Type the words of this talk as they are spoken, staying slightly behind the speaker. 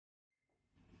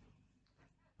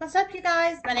What's up, you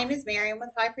guys? My name is Miriam with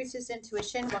High Priestess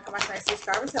Intuition. Welcome, my friends,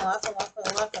 subscribers, and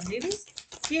welcome, newbies.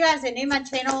 If you guys are new to my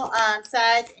channel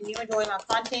side and you enjoy my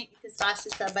content, you can smash the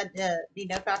sub button to be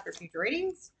notified for future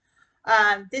readings.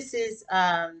 This is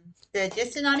the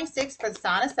Jist In 96 for the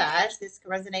sign of Sag. This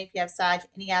can resonate if you have Sag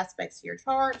any aspects of your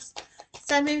charts.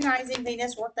 Sun, Moon, Rising,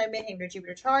 Venus, North Node, Midheaven,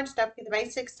 Jupiter charts. Don't forget the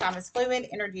basics. Time is fluid.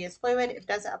 Energy is fluid. If it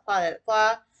doesn't apply, let it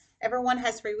fly. Everyone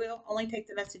has free will. Only take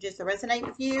the messages that resonate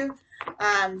with you.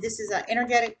 This is an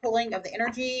energetic pulling of the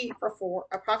energy for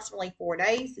approximately 4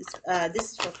 days.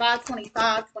 This is for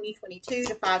 5/25/2022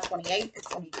 to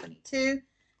 5/28/2022.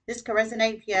 This can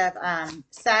resonate if you have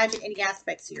Sag in any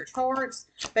aspects of your charts,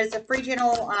 but it's a free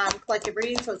general collective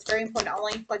reading, so it's very important to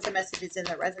only plug the messages in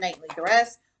that resonate and leave the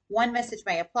rest. One message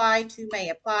may apply, two may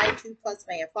apply, two plus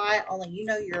may apply. Only you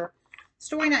know your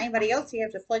story, not anybody else. You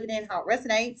have to plug it in how it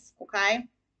resonates, okay?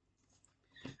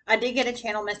 I did get a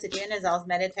channel message in as I was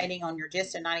meditating on your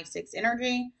Jist In 96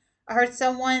 energy. I heard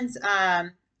someone's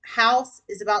house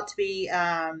is about to be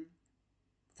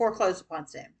foreclosed upon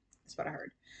soon. That's what I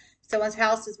heard. Someone's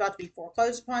house is about to be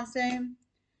foreclosed upon soon.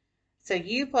 So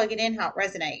you plug it in how it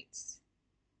resonates.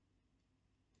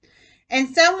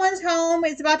 And someone's home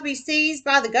is about to be seized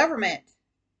by the government.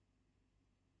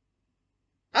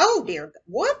 Oh dear,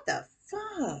 what the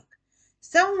fuck?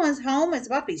 Someone's home is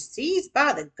about to be seized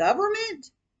by the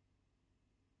government?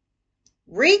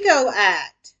 RICO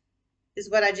Act is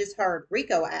what I just heard.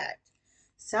 RICO Act.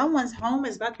 Someone's home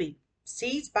is about to be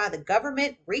seized by the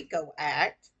government. RICO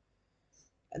Act.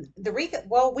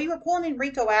 Well, we were pulling in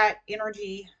RICO Act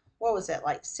energy. What was it,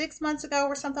 like 6 months ago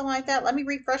or something like that? Let me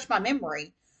refresh my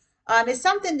memory. That's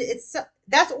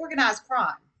organized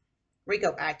crime.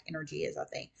 RICO Act energy is, I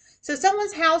think. So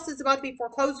someone's house is about to be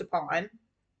foreclosed upon.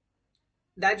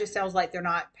 That just sounds like they're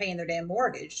not paying their damn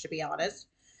mortgage, to be honest.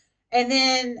 And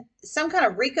then some kind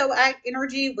of RICO Act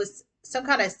energy was some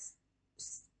kind of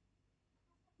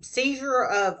seizure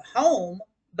of home,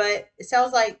 but it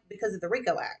sounds like because of the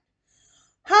RICO Act.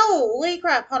 Holy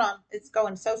crap. Hold on. It's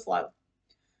going so slow.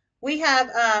 We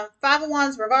have Five of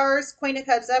Wands reversed, Queen of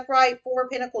Cups upright, Four of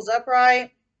Pentacles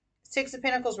upright, Six of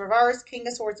Pentacles reversed, King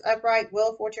of Swords upright,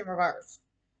 Wheel of Fortune reversed.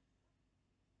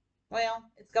 Well,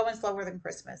 it's going slower than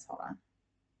Christmas. Hold on.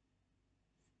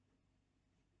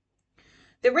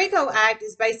 The RICO Act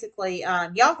is basically,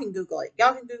 y'all can Google it.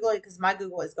 Y'all can Google it because my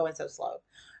Google is going so slow.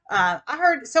 I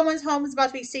heard someone's home is about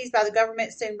to be seized by the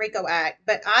government soon, RICO Act,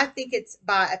 but I think it's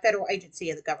by a federal agency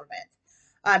of the government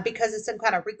because it's some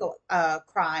kind of RICO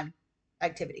crime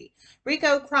activity.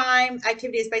 RICO crime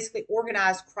activity is basically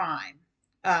organized crime.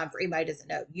 For anybody who doesn't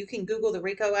know, you can Google the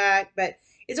RICO Act, but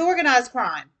it's organized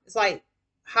crime. It's like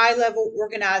high level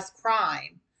organized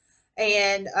crime.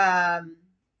 And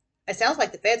it sounds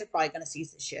like the feds are probably going to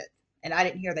seize this shit. And I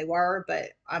didn't hear they were,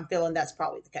 but I'm feeling that's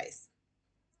probably the case.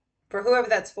 For whoever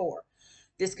that's for.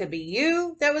 This could be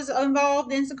you that was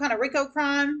involved in some kind of RICO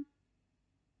crime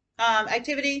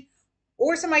activity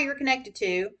or somebody you're connected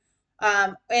to.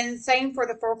 And same for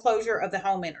the foreclosure of the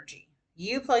home energy.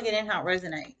 You plug it in how it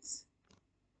resonates.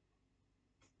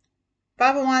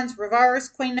 Five of Wands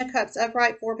reversed, Queen of Cups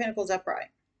upright, Four of Pentacles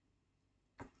upright.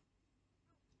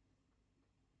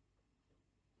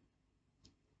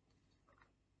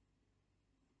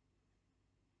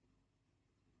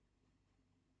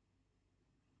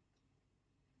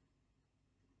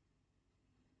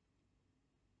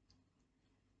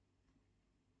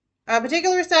 A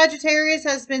particular Sagittarius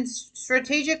has been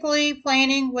strategically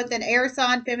planning with an air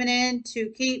sign feminine to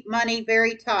keep money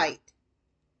very tight.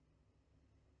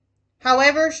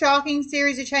 However, shocking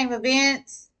series of chain of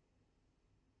events,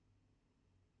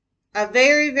 a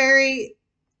very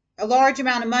large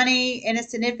amount of money in a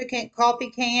significant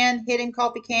hidden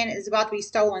coffee can is about to be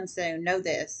stolen soon. Know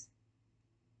this.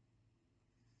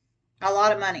 A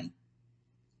lot of money.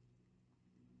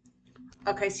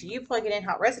 Okay, so you plug it in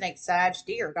how it resonates, Sag.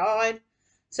 Dear God.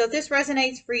 So if this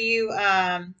resonates for you,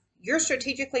 you're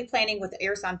strategically planning with the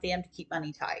air sign fem to keep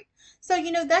money tight. So,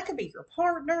 that could be your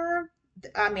partner.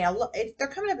 I mean, they're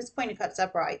coming up as Queen of Cups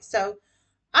upright. So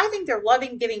I think they're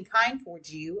loving, giving, kind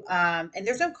towards you. And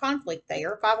there's no conflict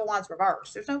there. Five of Wands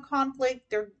reversed. There's no conflict.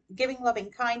 They're giving,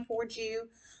 loving, kind towards you.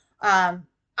 I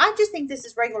just think this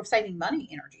is regular saving money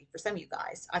energy for some of you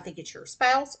guys. I think it's your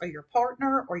spouse or your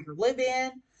partner or your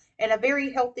live-in and a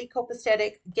very healthy,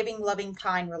 copacetic, giving, loving,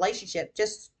 kind relationship.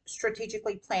 Just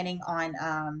strategically planning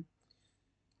on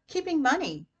keeping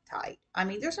money tight. I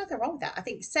mean, there's nothing wrong with that. I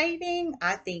think saving,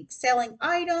 I think selling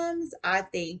items, I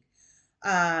think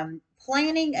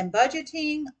planning and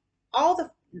budgeting, all the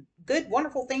good,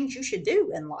 wonderful things you should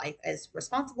do in life as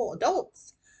responsible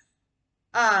adults.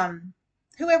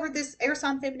 Whoever this air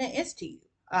sign feminine is to you.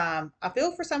 I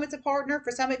feel for some it's a partner.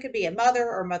 For some it could be a mother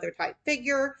or mother type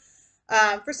figure.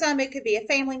 For some it could be a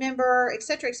family member,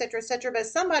 etc., etc., etc. But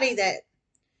somebody that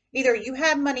either you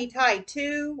have money tied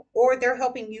to, or they're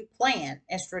helping you plan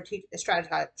and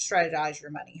strategize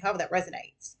your money, however that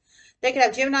resonates. They could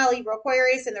have Gemini, Libra,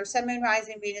 Aquarius, and their Sun, Moon,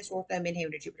 Rising, Venus, Ortho,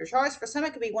 Midheaven, to Jupiter charts. For some,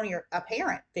 it could be one of your a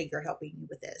parent figure helping you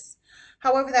with this.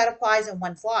 However that applies in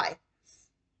one's life.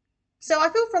 So I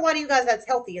feel for a lot of you guys that's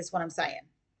healthy is what I'm saying.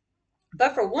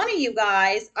 But for one of you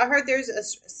guys, I heard there's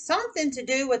something to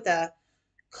do with a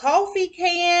coffee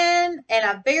can and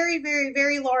a very, very,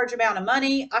 very large amount of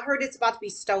money. I heard it's about to be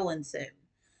stolen soon.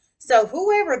 So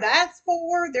whoever that's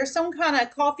for, there's some kind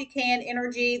of coffee can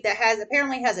energy that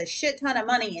apparently has a shit ton of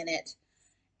money in it.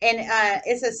 And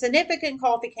it's a significant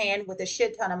coffee can with a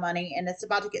shit ton of money, and it's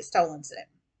about to get stolen soon.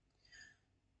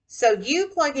 So you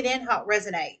plug it in how it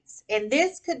resonates. And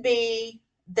this could be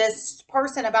this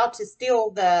person about to steal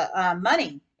the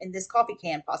money in this coffee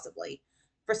can, possibly.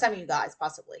 For some of you guys,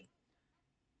 possibly.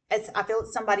 I feel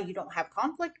it's somebody you don't have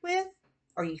conflict with,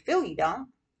 or you feel you don't,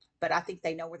 but I think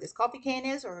they know where this coffee can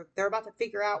is, or they're about to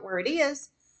figure out where it is.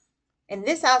 In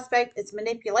this aspect, it's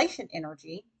manipulation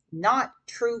energy, not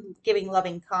true giving,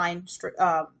 loving, kind,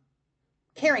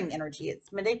 caring energy.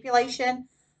 It's manipulation.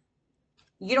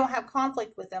 You don't have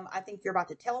conflict with them. I think you're about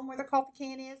to tell them where the coffee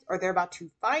can is, or they're about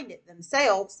to find it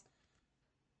themselves.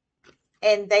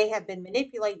 And they have been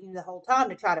manipulating you the whole time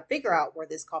to try to figure out where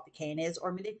this coffee can is,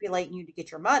 or manipulating you to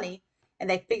get your money. And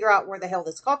they figure out where the hell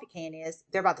this coffee can is.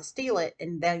 They're about to steal it.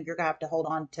 And then you're going to have to hold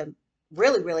on to,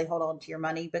 really, really hold on to your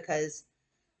money, because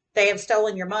they have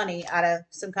stolen your money out of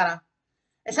some kind of,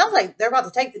 it sounds like they're about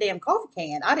to take the damn coffee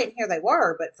can. I didn't hear they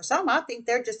were, but for some, I think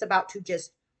they're just about to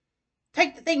just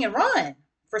take the thing and run.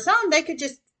 For some, they could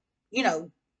just, you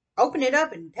know, open it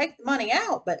up and take the money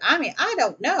out. But I mean, I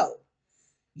don't know.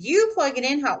 You plug it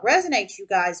in how it resonates, you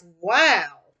guys. Wow.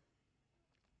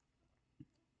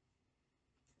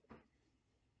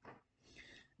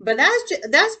 But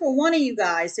that's for one of you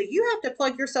guys. So you have to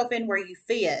plug yourself in where you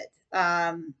fit.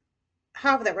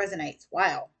 However that resonates.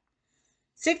 Wow.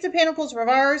 Six of Pentacles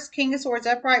reverse, King of Swords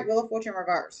upright, Wheel of Fortune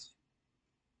reverse.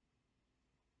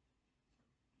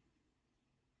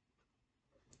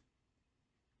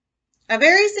 A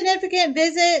very significant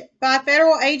visit by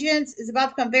federal agents is about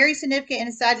to become very significant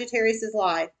in Sagittarius'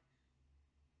 life.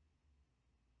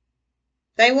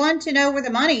 They want to know where the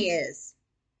money is.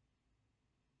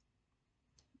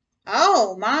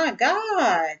 Oh my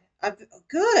God.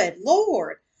 Good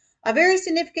Lord. A very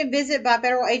significant visit by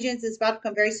federal agents is about to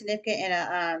become very significant in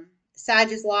a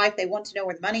Sag's life. They want to know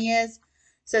where the money is.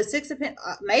 So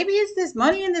maybe it's this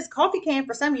money in this coffee can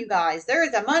for some of you guys. There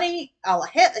is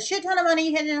a shit ton of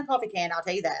money hidden in a coffee can. I'll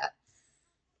tell you that.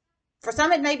 For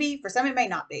some it may be, for some it may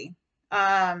not be.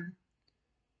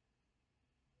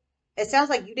 It sounds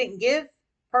like you didn't give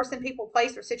person, people,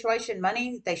 place, or situation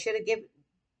money they should have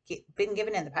been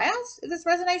given in the past. If this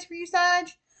resonates for you, Sag,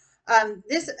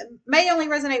 this may only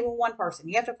resonate with one person.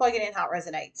 You have to plug it in how it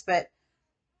resonates, but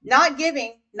not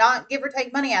giving, not give or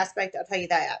take money aspect, I'll tell you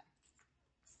that.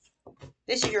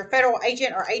 This is your federal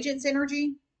agent or agent's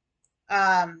energy.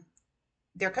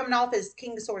 They're coming off as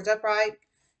King of Swords upright,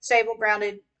 stable,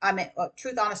 grounded. I meant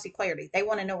truth, honesty, clarity. They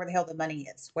want to know where the hell the money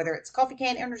is, whether it's coffee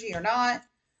can energy or not.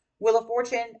 Wheel of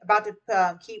Fortune about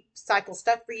to keep cycle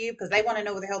stuck for you, because they want to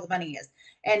know where the hell the money is.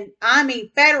 And I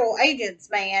mean, federal agents,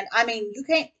 man. I mean, you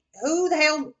can't. Who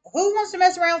wants to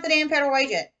mess around with the damn federal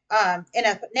agent? In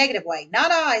a negative way.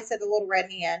 Not I, said the little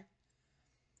red hen.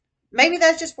 Maybe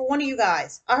that's just for one of you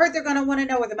guys. I heard they're going to want to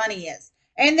know where the money is.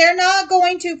 And they're not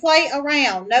going to play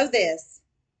around. Know this.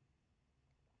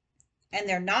 And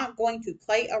they're not going to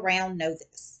play around. Know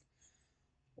this.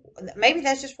 Maybe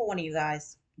that's just for one of you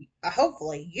guys.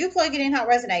 Hopefully, you plug it in how it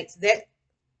resonates.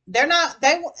 They're not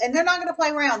going to play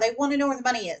around. They want to know where the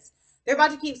money is. They're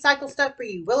about to keep cycle stuck for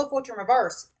you. Wheel of Fortune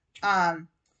reverse.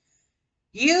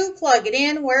 You plug it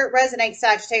in where it resonates,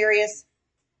 Sagittarius.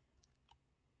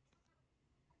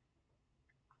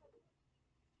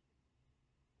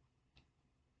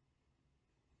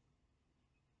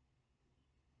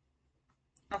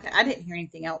 Okay, I didn't hear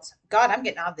anything else. God, I'm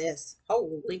getting out of this.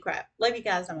 Holy crap. Love you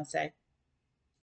guys, I'm going to say.